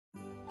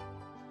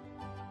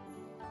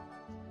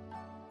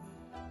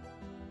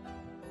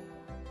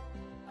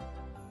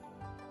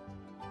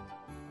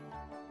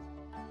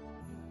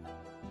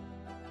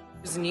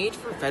There's a need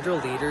for federal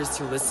leaders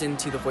to listen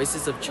to the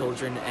voices of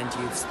children and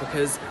youths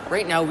because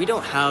right now we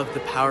don't have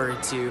the power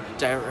to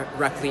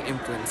directly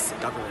influence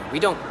government.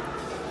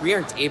 We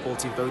aren't able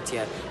to vote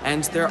yet,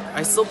 and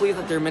I still believe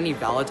that there are many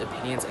valid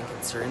opinions and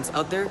concerns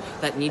out there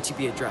that need to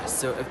be addressed.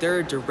 So if there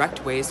are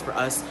direct ways for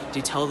us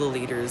to tell the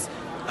leaders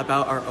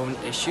about our own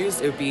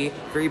issues, it would be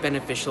very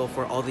beneficial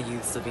for all the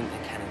youths living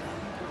in Canada.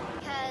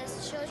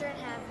 Because children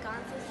have gone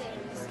through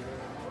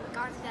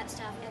that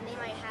stuff, and they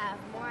might have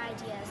more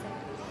ideas than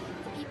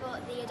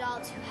the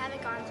adults who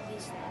haven't gone through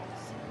these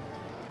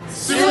things.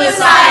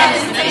 Suicide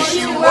is an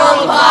issue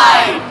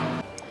worldwide!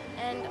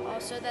 And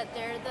also that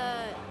they're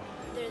the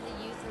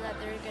youth and that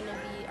they're going to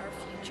be our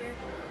future.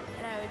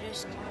 And I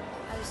was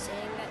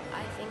saying that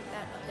I think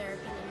that their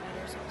opinion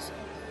matters also.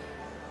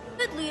 A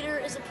good leader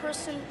is a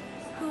person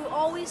who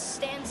always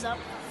stands up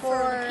for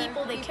the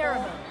people they care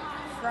about.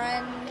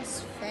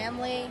 Friends,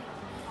 family,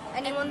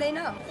 anyone they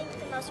know. I think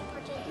the most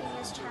important thing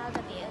is child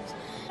abuse.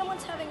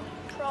 Someone's having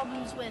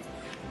problems with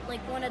like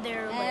one of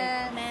their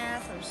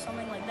math or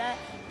something like that,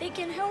 they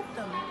can help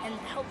them and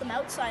help them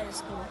outside of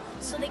school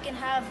so they can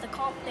have the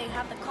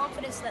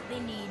confidence that they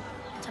need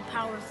to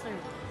power through.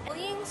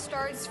 Bullying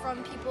starts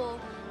from people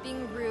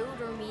being rude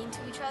or mean to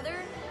each other,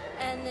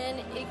 and then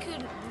it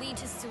could lead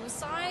to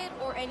suicide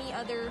or any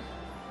other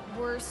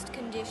worst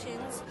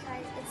conditions.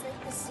 Because it's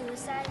like the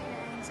suicide and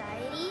the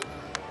anxiety,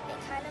 it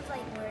kind of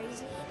like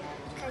worries me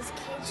because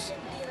kids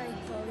shouldn't be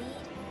like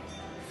bullied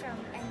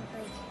and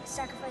like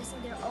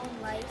sacrificing their own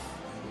life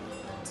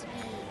to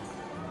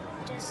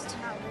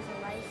not live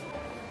a life.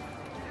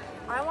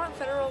 I want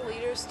federal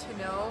leaders to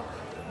know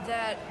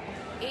that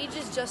age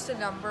is just a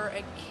number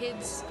and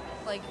kids,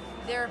 like,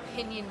 their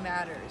opinion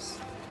matters.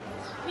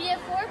 We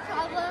have 4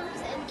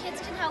 problems and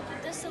kids can help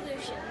with the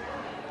solution.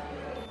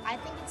 I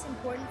think it's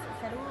important for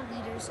federal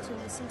leaders to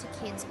listen to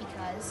kids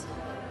because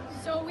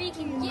so we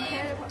can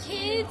give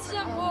kids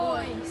a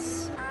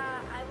voice.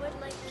 I would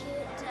like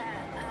to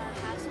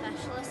have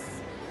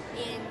specialists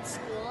in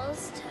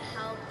schools to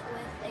help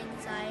with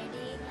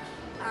anxiety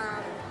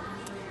and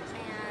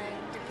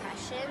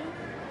depression,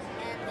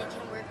 and they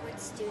can work with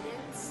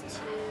students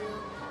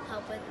to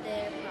help with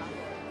their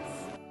problems.